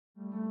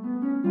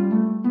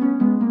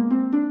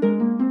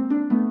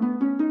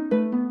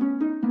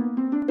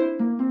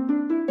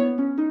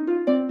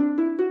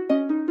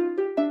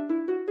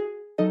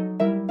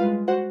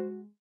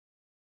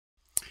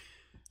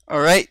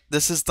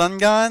this is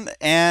Thungon,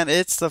 and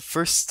it's the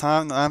first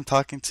time that I'm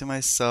talking to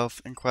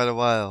myself in quite a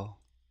while.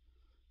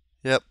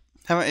 Yep,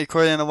 haven't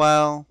recorded in a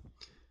while,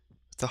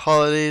 with the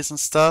holidays and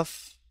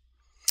stuff.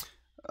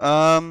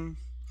 Um,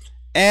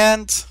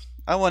 and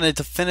I wanted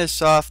to finish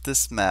off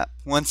this map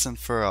once and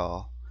for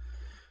all.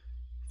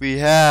 We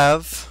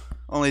have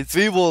only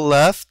 3 wool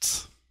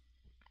left,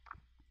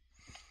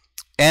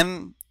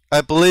 and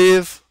I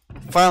believe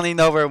finally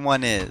know where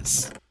one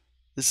is.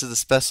 This is the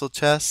special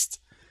chest.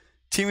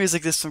 2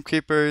 music discs from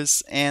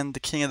Creepers and the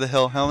King of the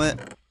Hill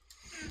helmet.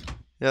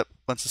 Yep,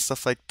 bunch of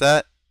stuff like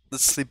that.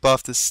 Let's sleep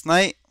off this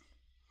night.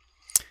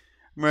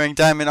 I'm wearing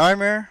diamond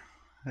armor.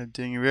 I'm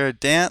doing a rare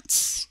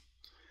dance.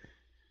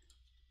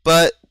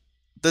 But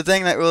the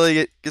thing that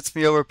really gets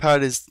me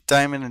overpowered is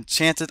diamond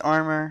enchanted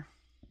armor.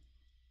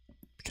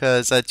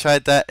 Because I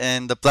tried that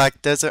in the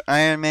Black Desert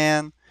Iron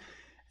Man.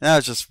 And that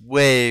was just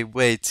way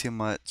too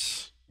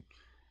much.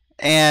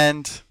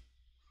 And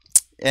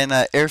in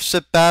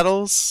airship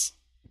battles,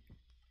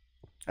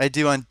 I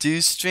do on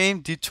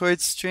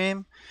Dutoid's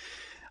stream,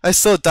 I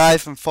still die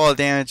from fall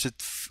damage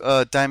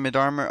with diamond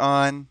armor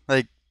on,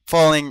 like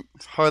falling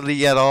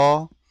hardly at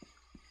all,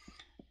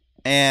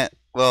 and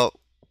well,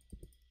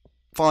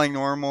 falling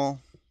normal.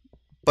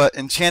 But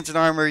enchanted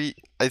armor,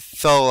 I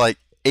fell like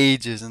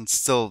ages and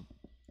still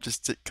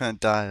just kind of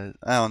died.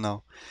 I don't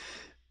know,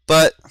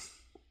 but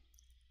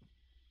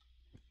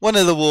one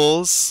of the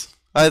wools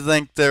I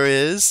think there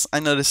is, I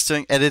noticed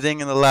during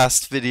editing in the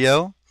last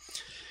video,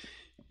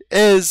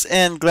 is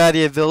in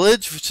Gladia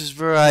Village, which is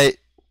where I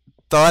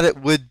thought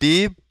it would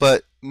be,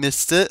 but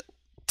missed it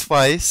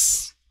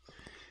twice.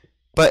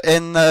 But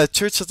in the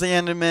Church of the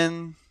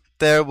Enderman,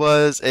 there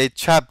was a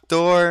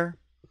trapdoor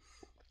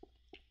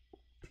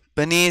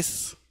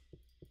beneath.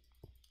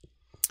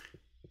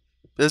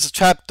 There's a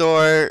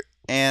trapdoor,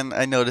 and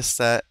I noticed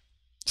that.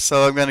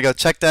 So I'm going to go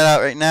check that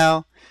out right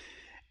now.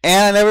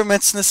 And I never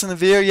mentioned this in the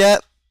video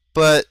yet,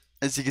 but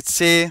as you can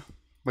see,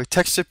 my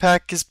texture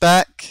pack is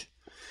back.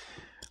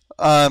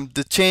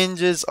 The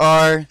changes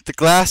are the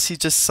glass you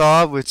just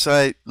saw, which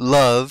I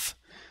love.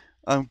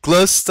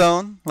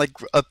 Glowstone, like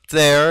up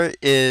there,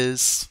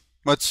 is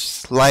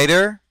much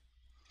lighter,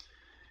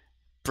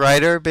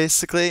 brighter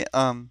basically.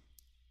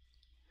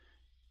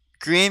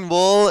 Green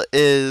wool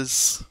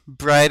is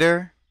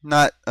brighter,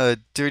 not a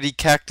dirty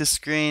cactus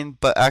green,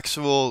 but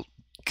actual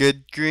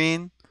good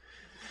green.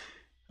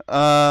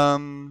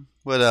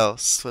 What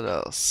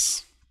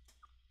else?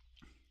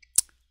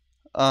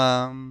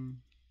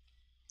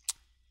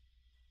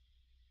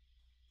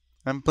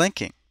 I'm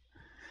blanking.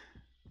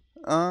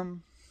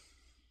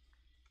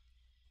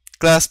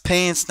 Glass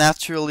panes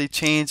naturally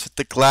change with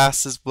the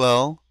glass as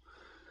well.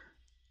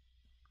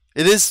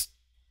 It is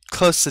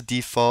close to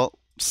default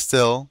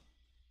still.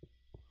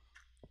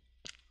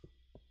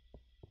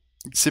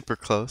 Super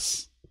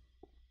close.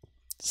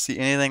 See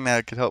anything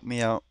that could help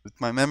me out with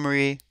my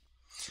memory?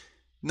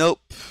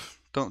 Nope.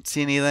 Don't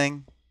see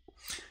anything.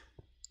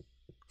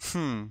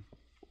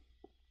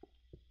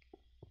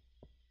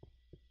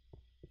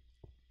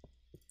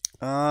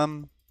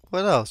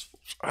 What else?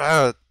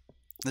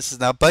 This is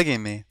now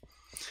bugging me.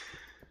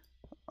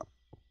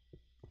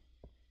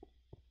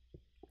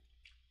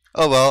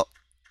 Oh well.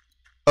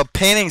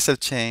 Paintings have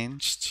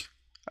changed.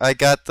 I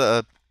got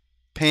the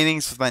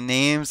paintings with my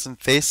names and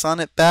face on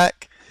it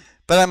back,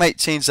 but I might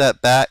change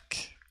that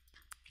back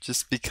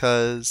just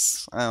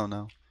because, I don't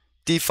know.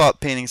 Default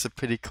paintings are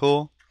pretty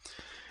cool.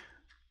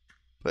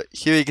 But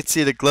here you can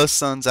see the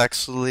glowstone's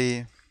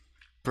actually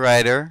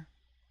brighter.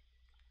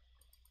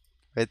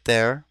 Right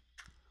there.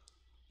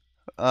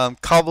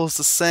 Cobble's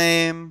the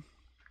same.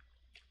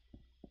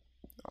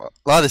 A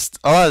lot of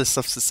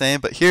stuff's the same,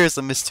 but here's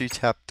a mystery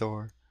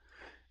trapdoor.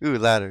 Ooh,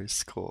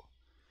 ladders, cool.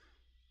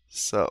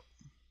 So,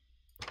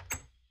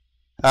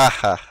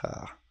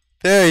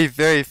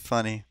 very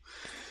funny.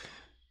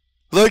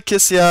 Lord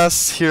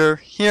Kisias,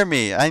 hear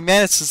me. I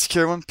managed to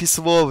secure one piece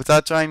of wool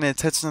without drawing the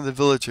attention of the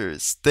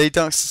villagers. They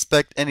don't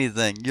suspect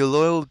anything. Your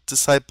loyal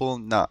disciple,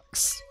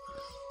 Nox.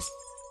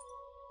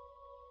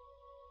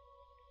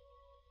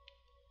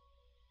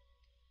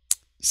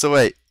 So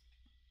wait.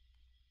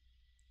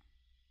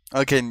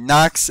 Okay,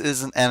 Nox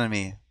is an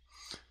enemy.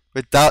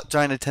 Without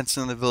drawing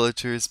attention to the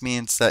villagers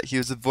means that he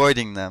was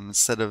avoiding them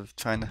instead of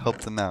trying to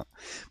help them out.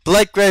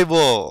 Black Grey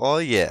Wool! Oh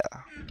yeah.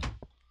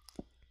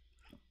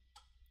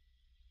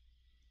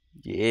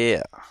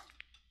 Yeah.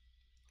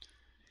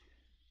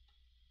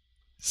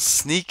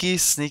 Sneaky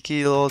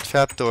little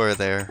trapdoor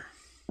there.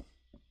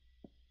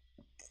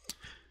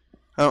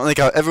 I don't think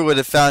I ever would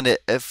have found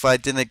it if I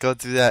didn't go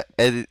through that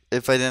edit.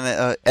 If I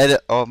didn't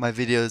edit all my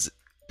videos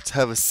to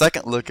have a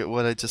second look at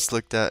what I just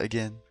looked at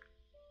again.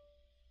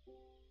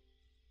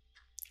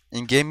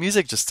 In-game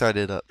music just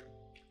started up.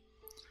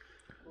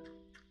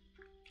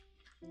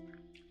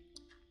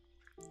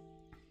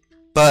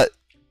 But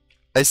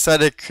I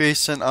started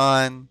creation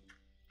on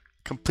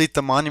Complete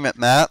the Monument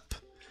map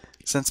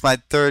since my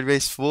 3rd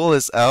race wool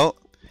is out,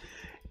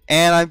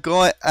 and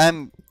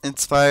I'm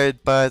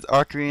inspired by the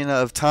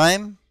Ocarina of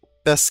Time,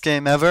 best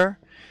game ever,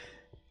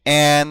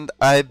 and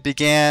I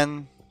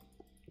began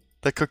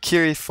the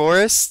Kokiri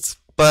Forest,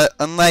 but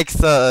unlike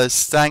the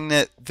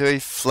stagnant, very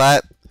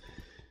flat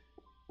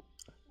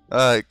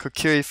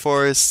Kokiri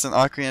Forest and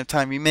Ocarina of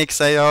Time remakes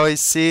I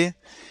always see,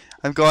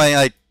 I'm going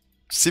like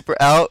super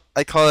out.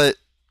 I call it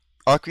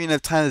Ocarina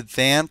of Time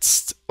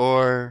Advanced,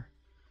 or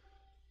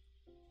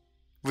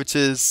which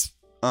is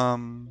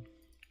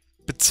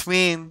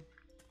between,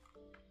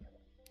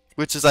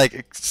 which is like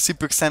a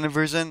super extended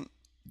version.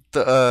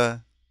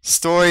 The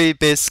story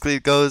basically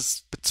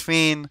goes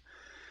between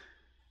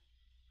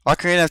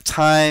Ocarina of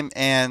Time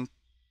and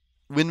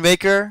Wind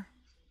Waker.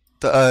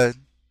 The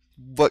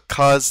what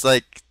caused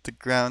like the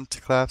ground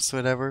to collapse or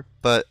whatever,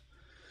 but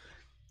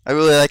I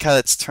really like how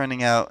it's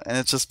turning out, and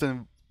it's just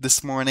been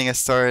this morning I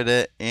started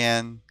it,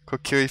 and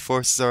Kokiri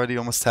Force is already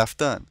almost half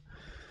done.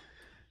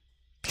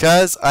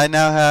 Because I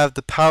now have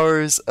the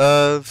powers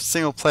of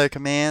single player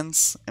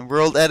commands and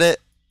world edit,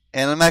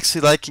 and I'm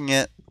actually liking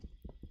it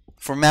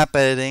for map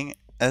editing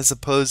as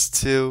opposed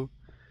to,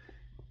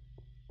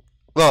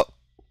 well,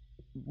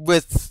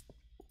 with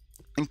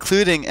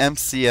including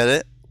MC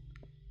edit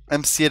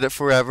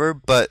forever,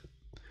 but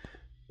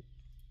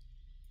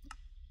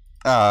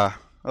oh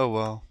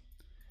well.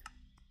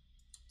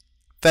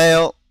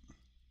 Fail.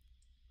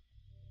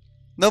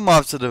 No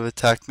mobs would have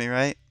attacked me,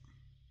 right?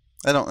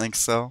 I don't think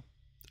so.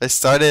 I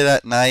started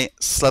at night,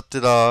 slept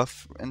it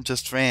off, and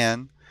just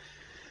ran.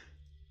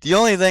 The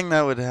only thing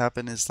that would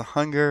happen is the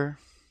hunger.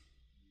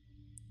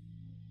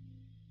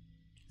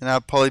 And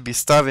I'd probably be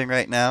starving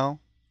right now.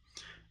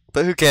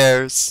 But who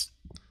cares?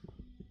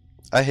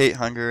 I hate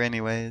hunger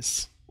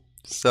anyways.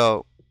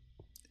 So,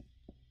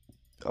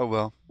 oh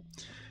well.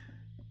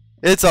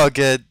 It's all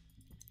good.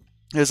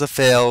 Here's a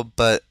fail,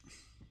 but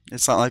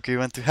it's not like we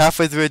went through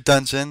halfway through a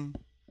dungeon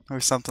or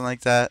something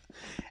like that.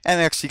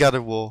 And I actually got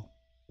a wool.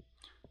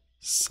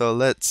 So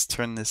let's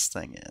turn this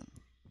thing in.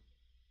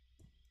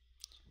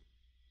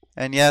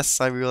 And yes,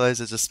 I realize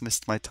I just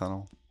missed my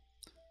tunnel.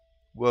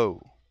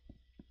 Whoa.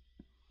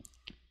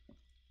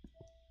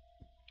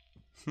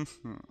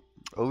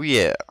 Oh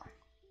yeah.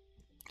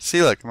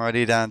 See, look, I'm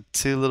already down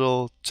 2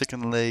 little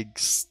chicken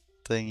legs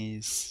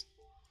thingies.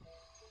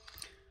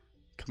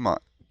 Come on,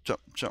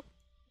 jump, jump.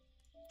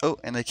 Oh,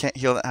 and I can't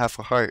heal that half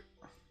a heart.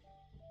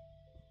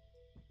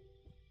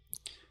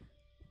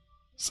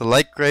 So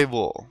light gray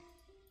wool.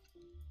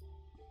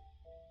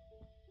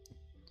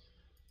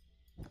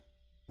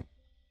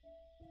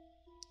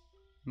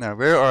 Now,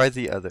 where are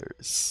the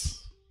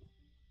others?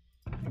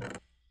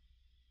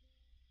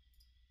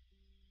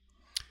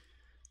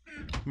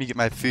 Let me get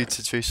my food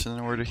situation in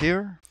order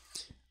here.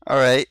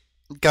 Alright,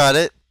 got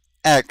it.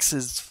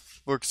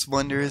 Works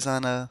wonders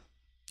on a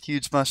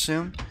huge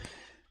mushroom.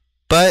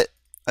 But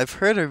I've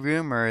heard a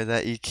rumor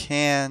that you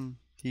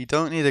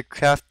don't need a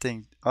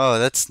crafting. Oh,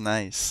 that's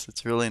nice.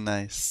 That's really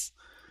nice.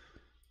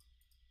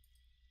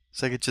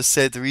 So I could just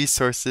save the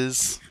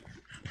resources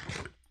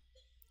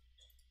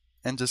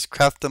and just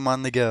craft them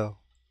on the go.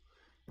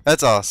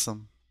 That's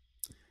awesome.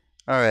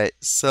 Alright,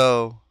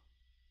 so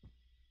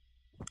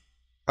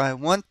I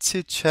want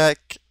to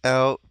check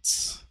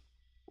out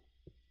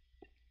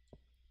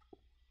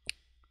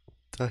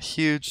the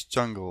huge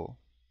jungle.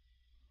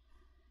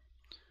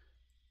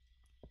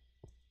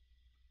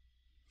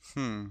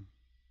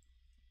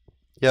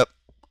 Yep,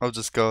 I'll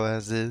just go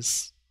as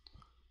is.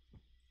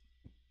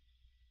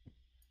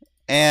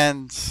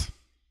 And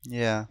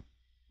yeah.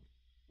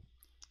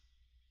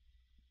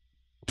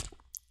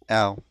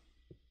 Ow.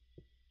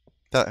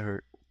 That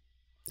hurt.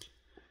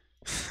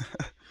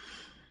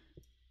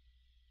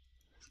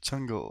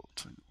 Jungle.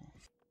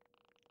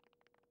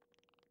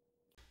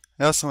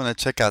 I also want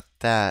to check out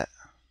that.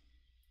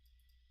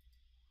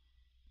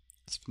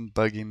 It's been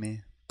bugging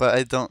me. But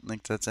I don't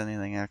think that's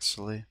anything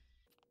actually.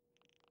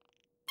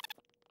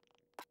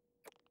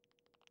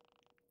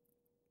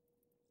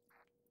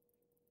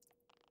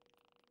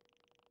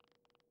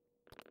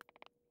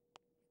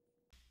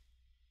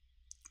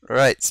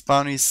 Alright,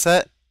 spawn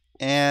reset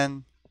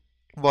and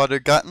water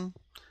gotten.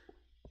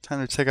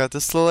 Time to check out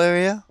this little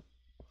area.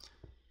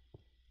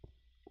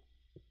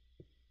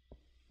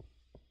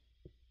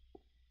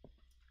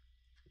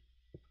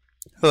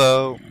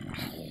 Hello.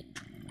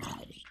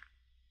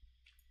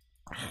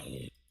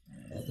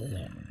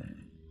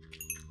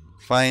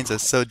 Vines are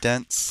so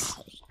dense.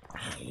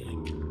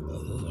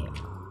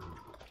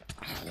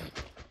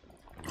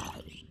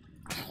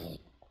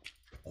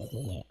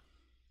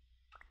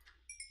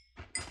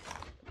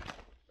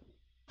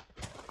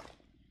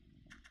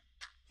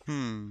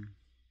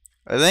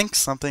 I think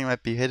something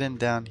might be hidden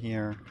down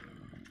here.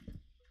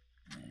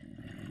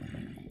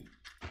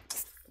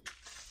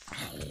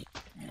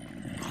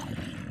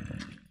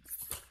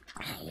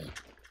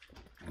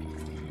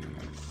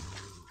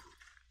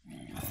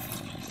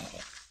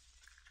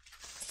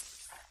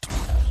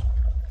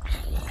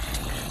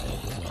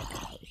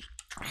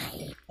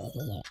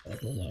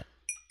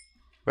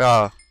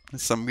 Wow,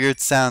 there's some weird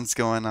sounds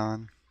going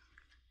on.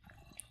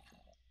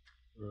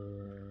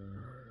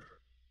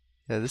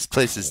 Yeah, this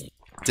place is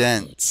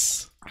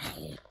dense.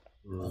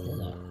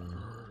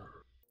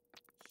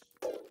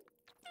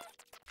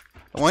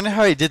 I wonder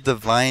how he did the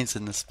vines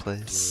in this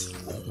place.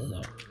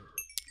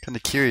 Kind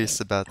of curious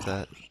about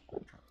that.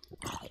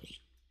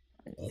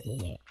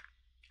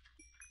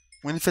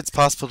 Wonder if it's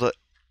possible to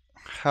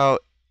how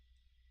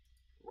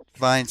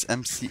vines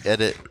MC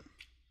edit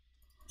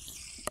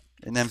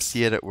and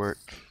MC edit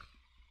work.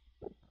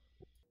 I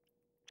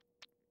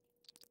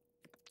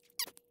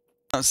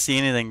don't see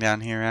anything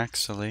down here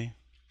actually.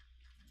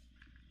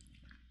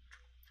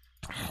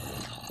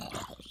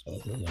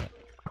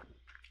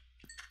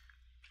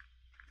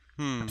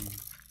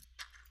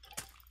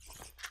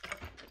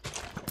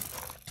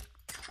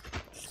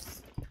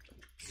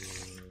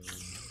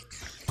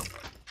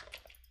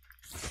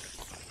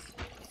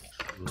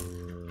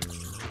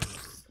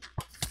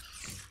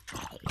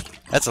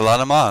 That's a lot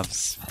of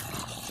mobs.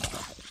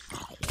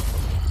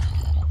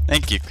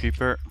 Thank you,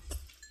 creeper.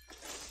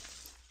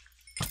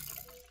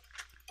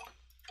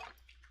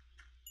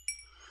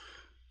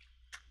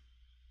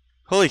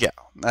 Holy cow,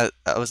 that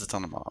was a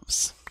ton of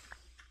mobs.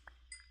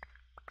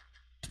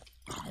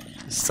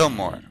 There's still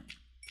more.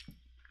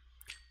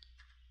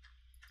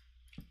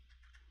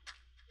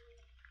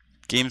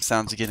 Game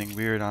sounds are getting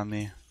weird on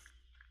me.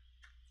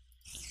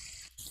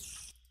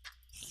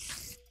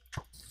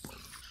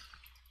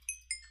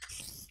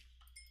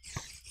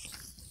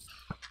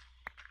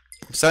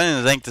 I'm starting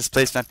to think this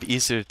place might be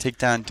easier to take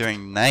down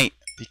during night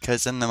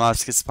because then the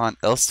mobs can spawn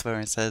elsewhere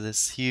instead of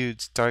this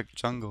huge dark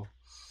jungle.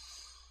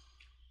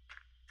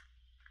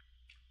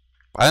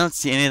 I don't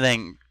see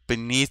anything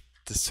beneath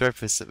the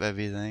surface of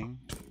everything.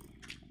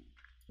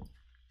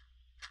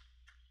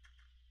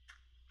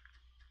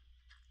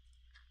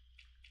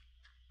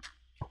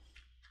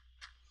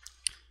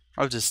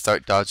 I'll just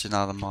start dodging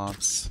all the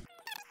mobs.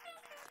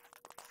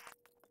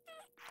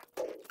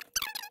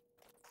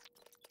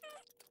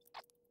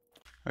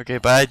 Okay,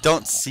 but I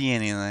don't see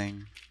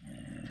anything.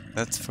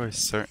 That's for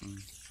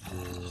certain.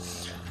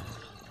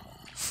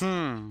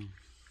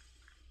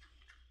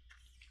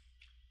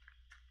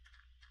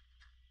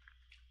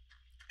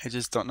 I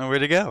just don't know where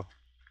to go.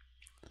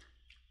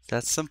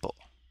 That's simple.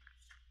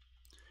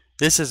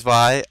 This is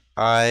why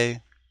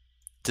I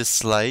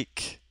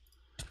dislike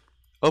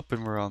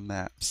open world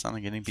maps. I'm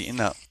getting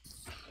beaten up.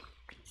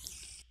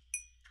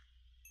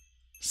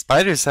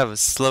 Spiders have a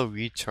slow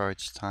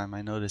recharge time,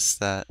 I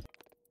noticed that.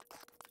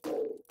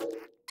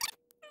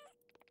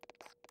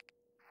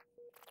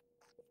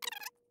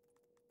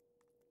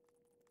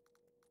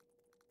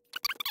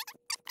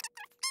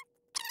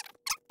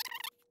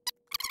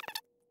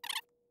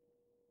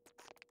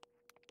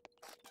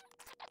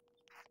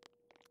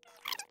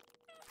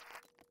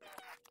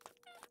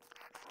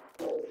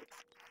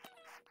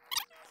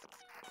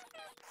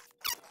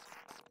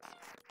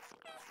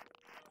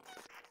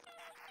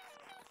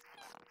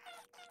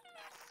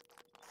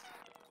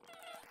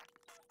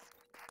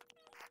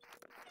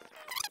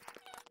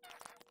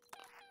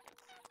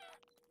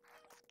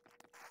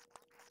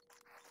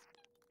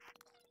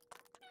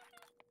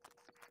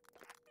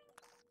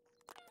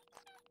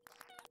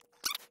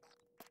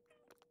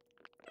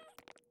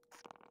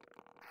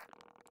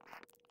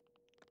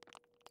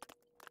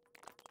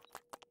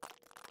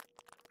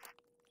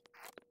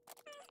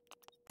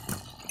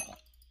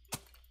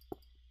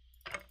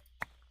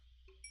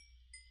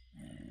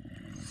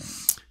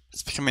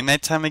 It's becoming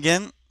nighttime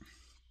again.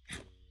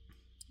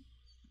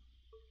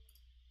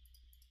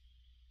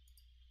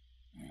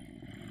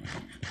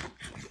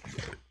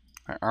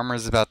 My armor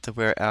is about to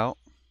wear out.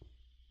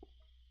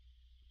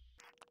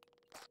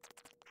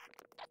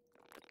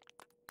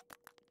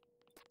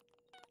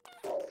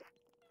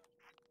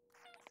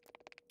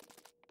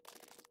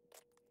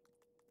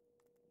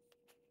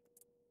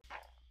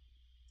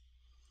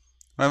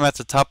 I'm at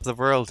the top of the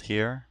world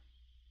here.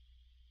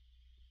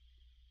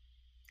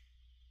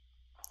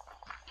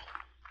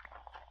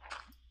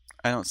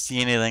 I don't see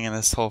anything in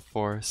this whole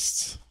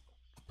forest.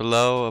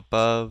 Below,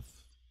 above.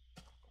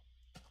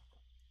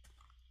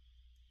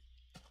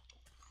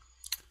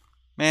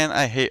 Man,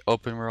 I hate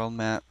open world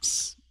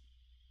maps.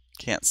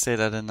 Can't say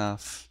that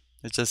enough.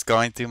 It's just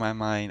going through my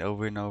mind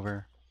over and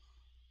over.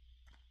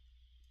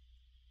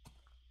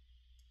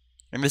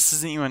 And this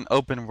isn't even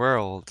open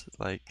world.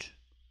 Like,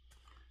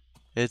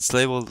 it's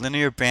labeled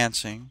linear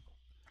branching,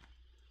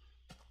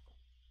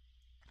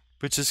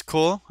 which is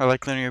cool. I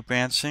like linear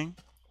branching.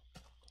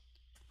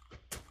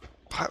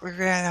 But we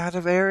ran out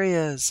of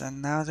areas,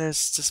 and now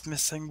there's just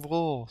missing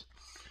wool.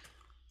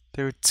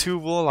 There were 2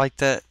 wool like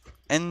that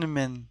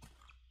Enderman.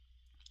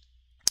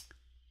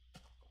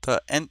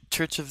 The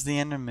Church of the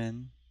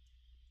Enderman.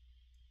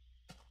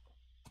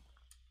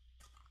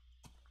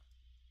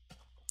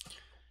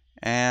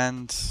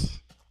 And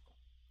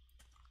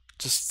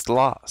just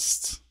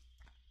lost.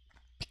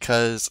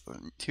 Because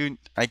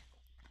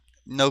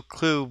no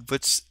clue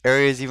which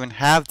areas even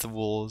have the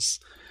wolves.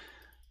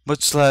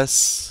 Much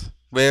less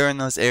where in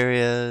those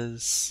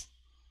areas.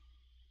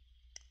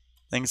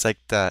 Things like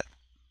that.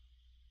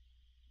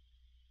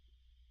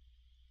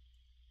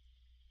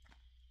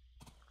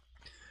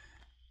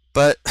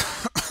 But,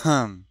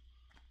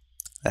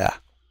 yeah.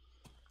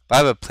 I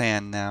have a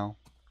plan now.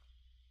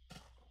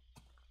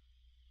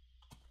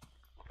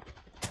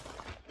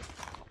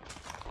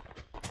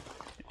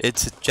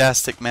 It's a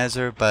drastic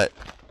measure, but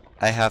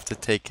I have to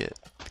take it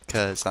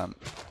because I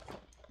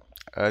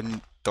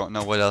don't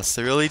know what else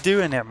to really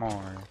do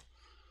anymore.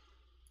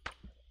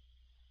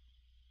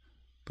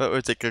 But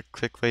we'll take a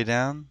quick way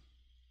down.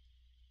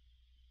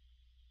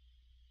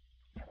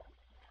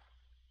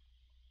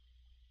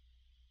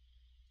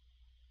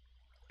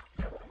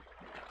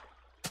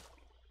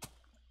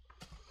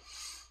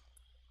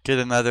 Get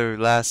another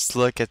last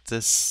look at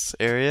this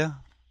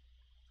area.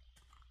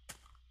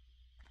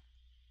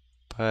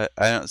 But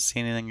I don't see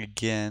anything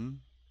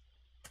again.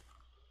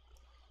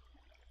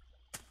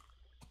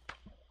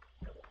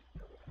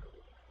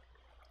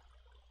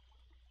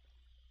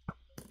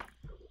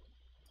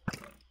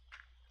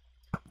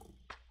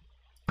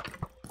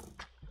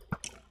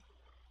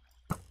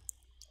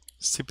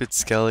 Stupid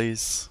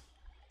skellies.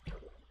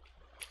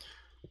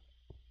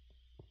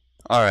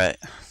 Alright.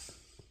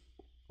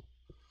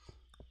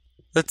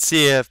 Let's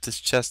see if this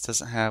chest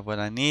doesn't have what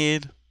I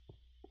need.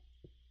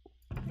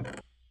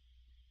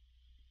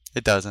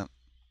 It doesn't.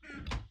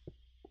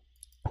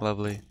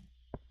 Lovely.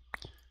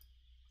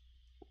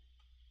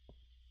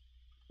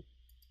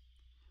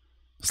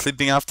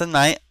 Sleeping off the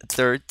night,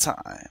 third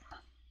time.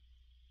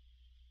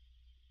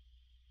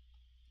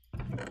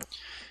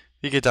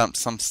 You could dump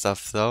some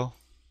stuff though.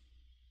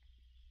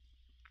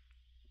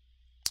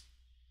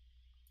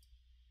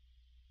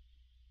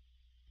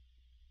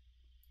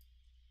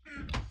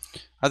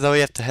 Although we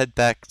have to head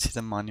back to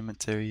the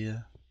monument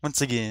area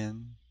once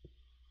again.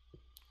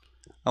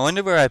 I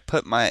wonder where I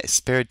put my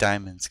spare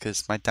diamonds,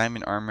 because my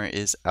diamond armor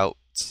is out.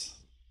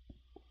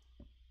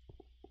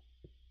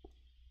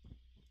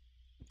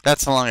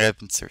 That's how long I've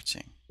been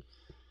searching.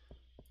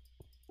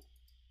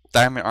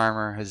 Diamond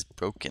armor has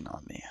broken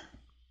on me.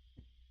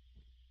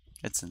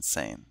 It's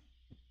insane.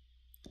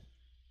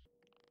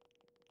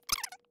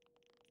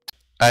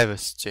 I have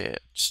a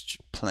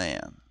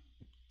plan.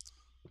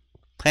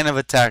 Plan of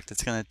attack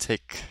that's gonna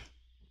take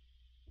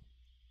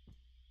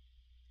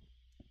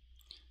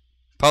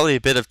probably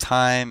a bit of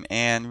time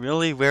and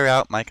really wear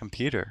out my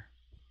computer.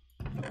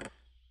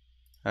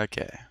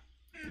 Okay.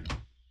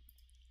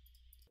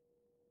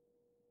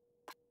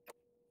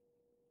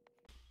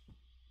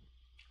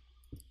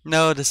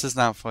 No, this is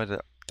not for the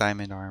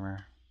diamond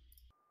armor.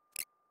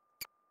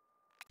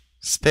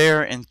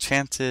 Spare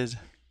enchanted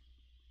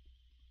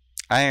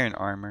iron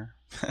armor.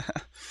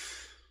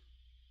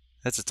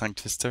 That's a tongue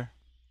twister.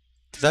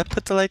 Did I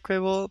put the light gray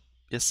wool up?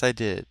 Yes, I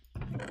did.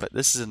 But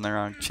this is in the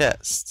wrong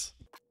chest.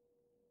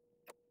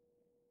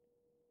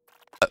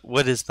 But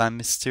what is my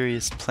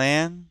mysterious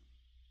plan?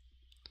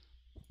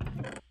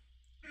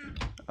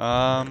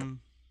 I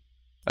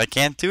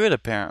can't do it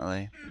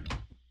apparently.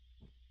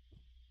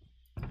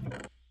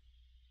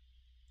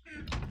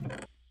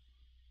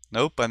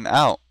 Nope, I'm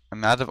out.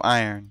 I'm out of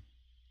iron.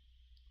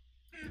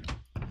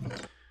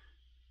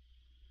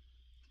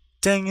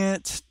 Dang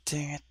it,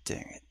 dang it,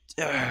 dang it.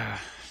 Ugh.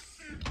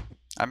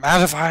 I'm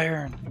out of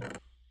iron.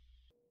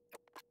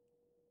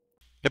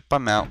 Yep,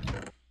 I'm out.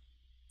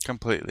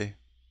 Completely.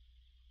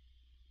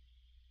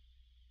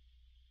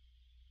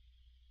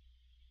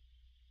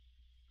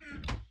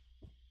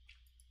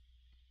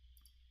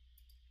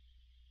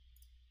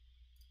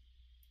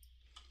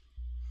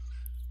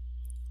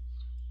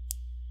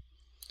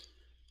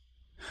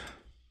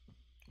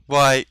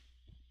 Well, I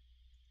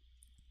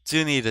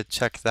do need to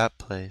check that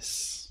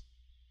place.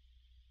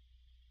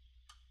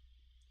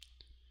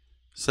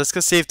 So let's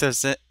go see if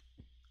there's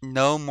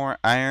no more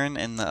iron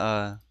in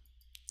the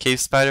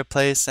cave spider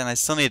place, and I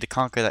still need to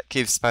conquer that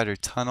cave spider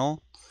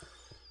tunnel.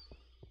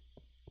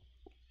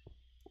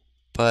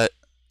 But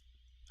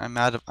I'm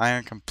out of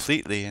iron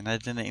completely, and I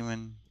didn't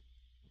even...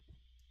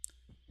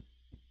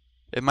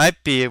 It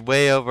might be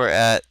way over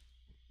at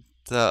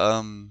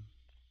the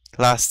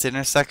last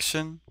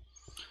intersection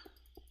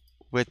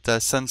with the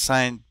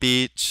Sunshine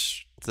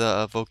Beach,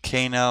 the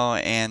volcano,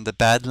 and the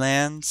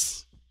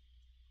Badlands.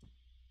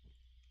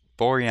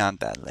 Borean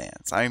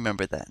Badlands. I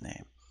remember that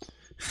name.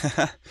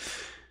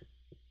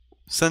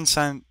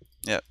 Sunshine,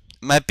 yeah,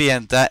 might be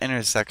at that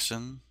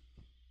intersection.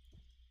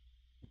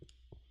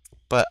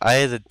 But I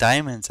had the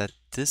diamonds at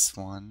this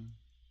one,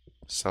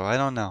 so I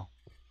don't know.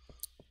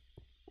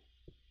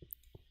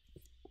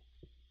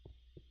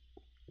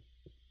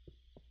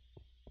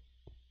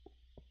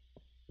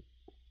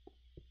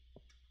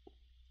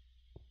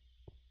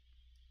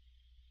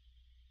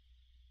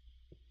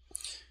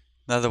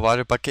 Another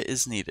water bucket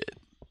is needed.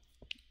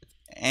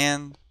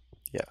 And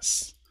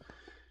yes,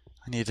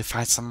 I need to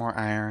find some more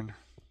iron.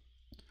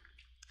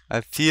 I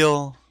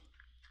feel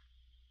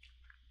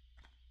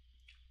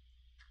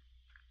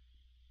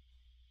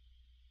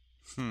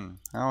I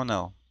don't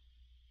know.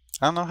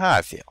 I don't know how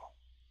I feel.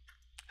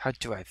 How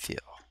do I feel?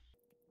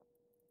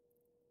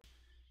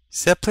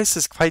 See, that place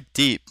is quite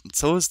deep, and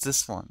so is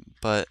this one,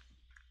 but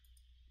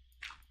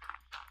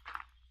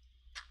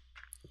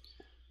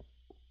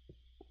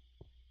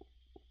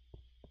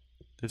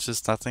there's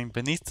just nothing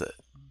beneath it.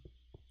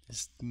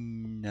 There's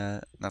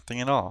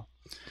nothing at all.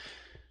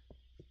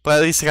 But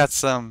at least I got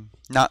some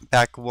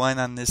knockback 1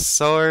 on this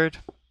sword.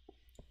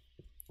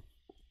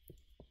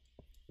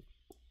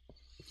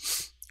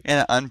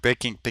 And an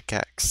unbreaking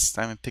pickaxe.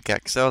 Diamond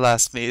pickaxe. That'll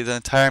last me the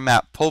entire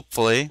map,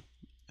 hopefully.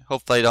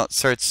 Hopefully I don't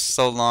search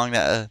so long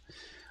that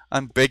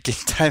an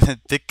unbreaking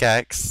diamond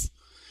pickaxe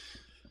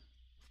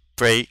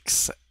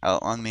breaks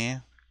out on me.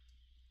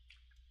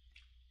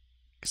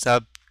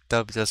 Because that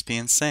would just be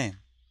insane.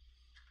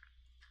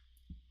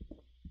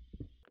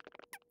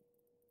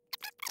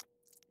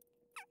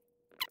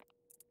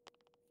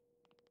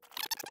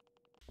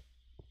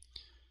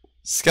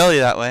 Skelly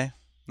that way.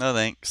 No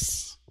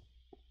thanks.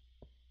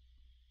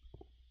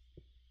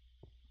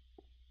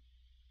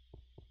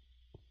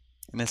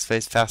 And this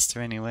way's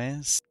faster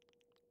anyways.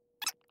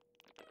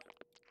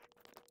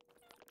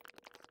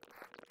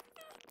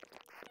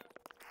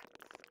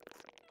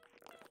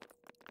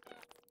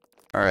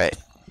 Alright.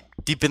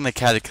 Deep in the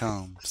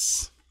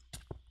catacombs.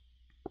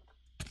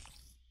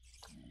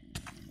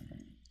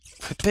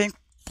 Quit being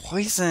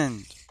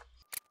poisoned.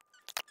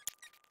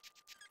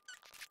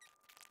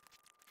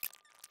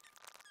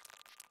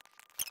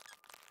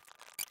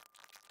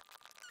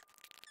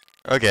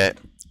 Okay,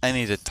 I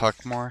need to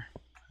talk more.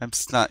 I'm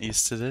just not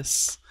used to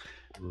this.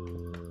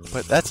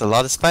 But that's a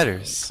lot of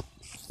spiders.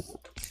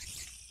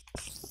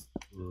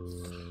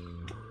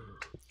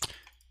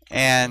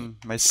 And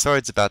my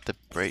sword's about to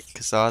break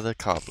because of all the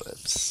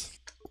cobwebs.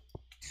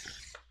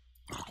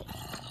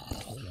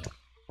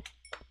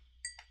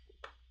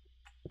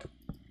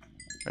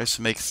 I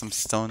should make some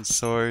stone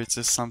swords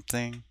or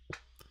something.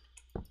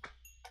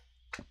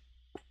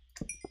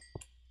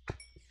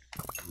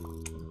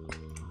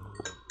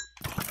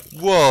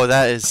 Whoa,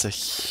 that is a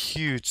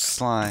huge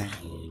slime.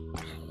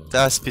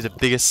 That must be the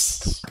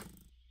biggest.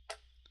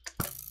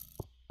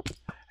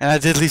 And I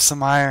did leave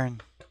some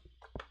iron.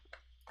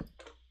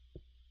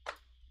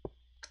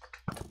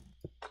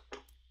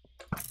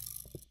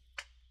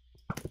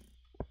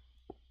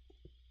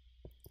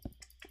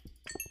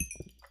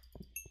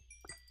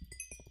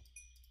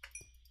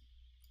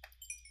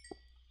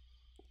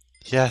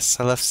 Yes,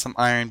 I left some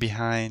iron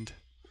behind.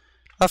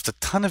 I left a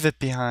ton of it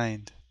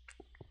behind.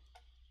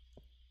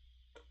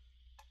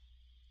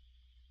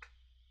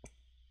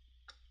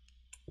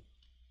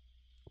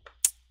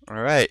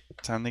 Alright,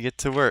 time to get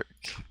to work.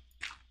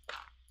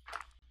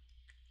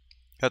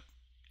 Got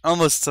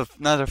almost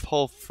another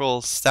whole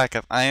full stack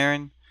of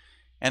iron,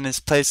 and this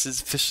place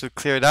is officially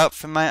cleared out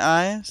from my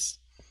eyes.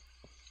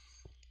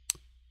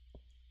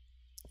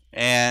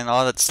 And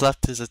all that's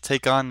left is to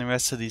take on the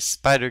rest of these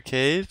spider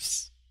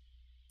caves.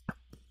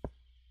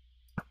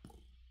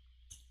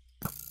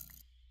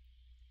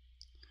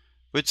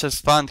 Which has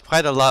spawned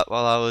quite a lot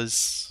while I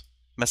was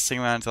messing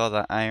around with all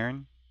that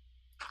iron.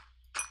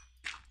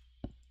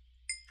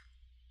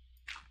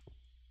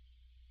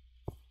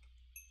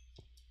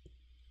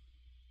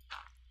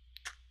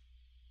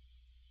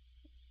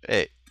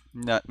 Hey,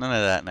 none of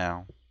that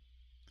now.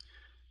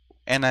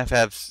 And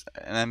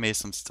I made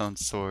some stone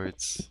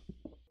swords.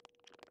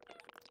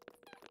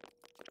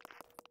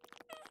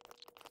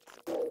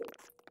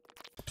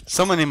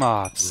 So many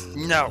mobs.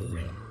 No.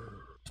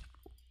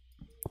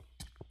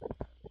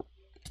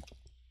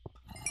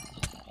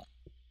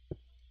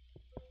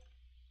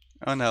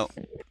 Oh no.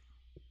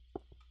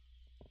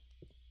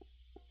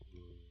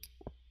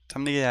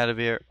 Time to get out of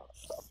here.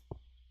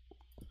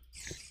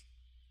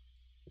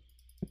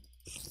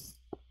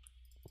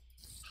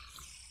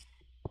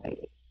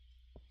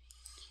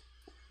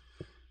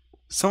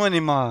 So many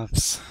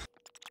mobs.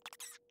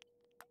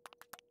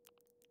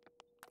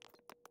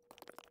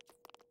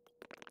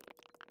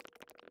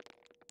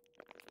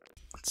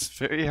 It's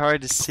very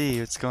hard to see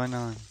what's going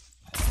on.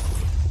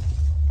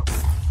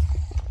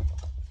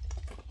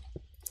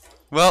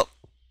 Well,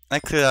 I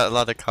cleared out a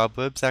lot of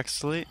cobwebs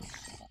actually.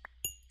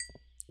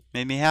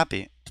 Made me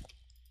happy.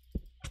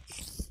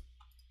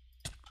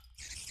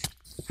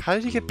 How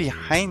did you get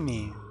behind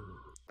me?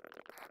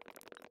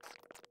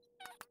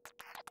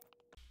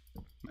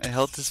 My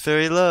health is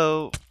very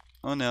low.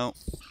 Oh no.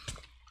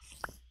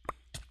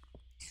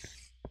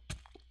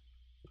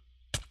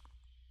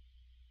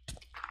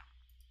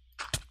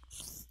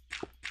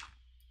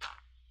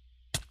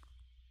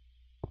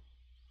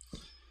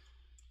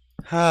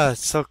 Ah,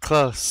 it's so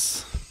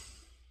close.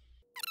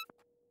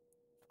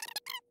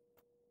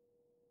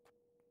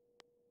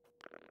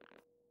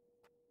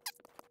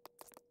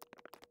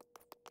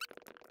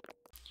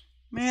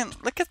 Man,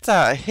 look at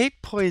that. I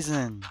hate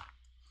poison.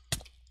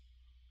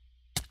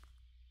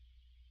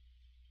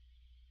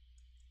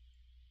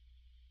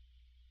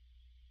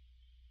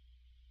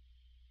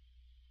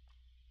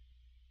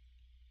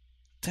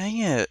 Dang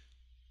it.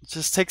 It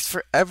just takes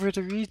forever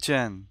to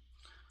regen.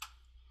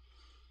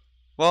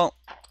 Well,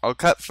 I'll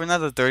cut for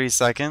another 30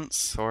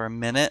 seconds, or a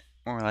minute,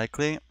 more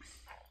likely.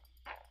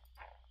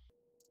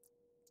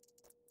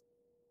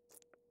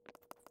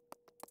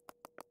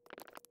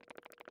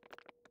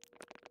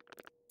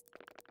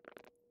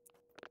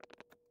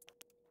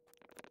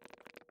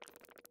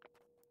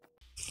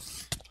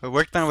 I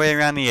worked my way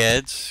around the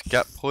edge,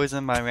 got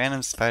poisoned by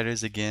random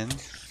spiders again.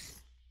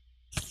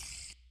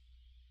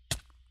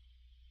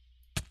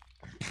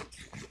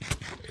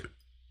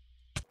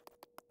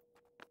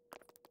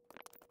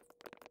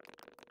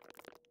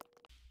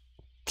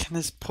 Can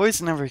this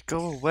poison ever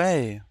go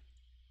away?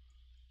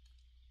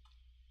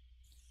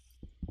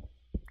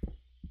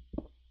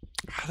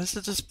 How does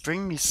it just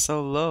bring me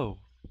so low?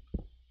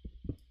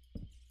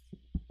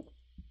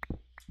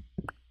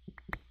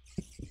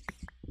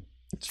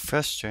 It's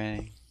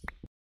frustrating.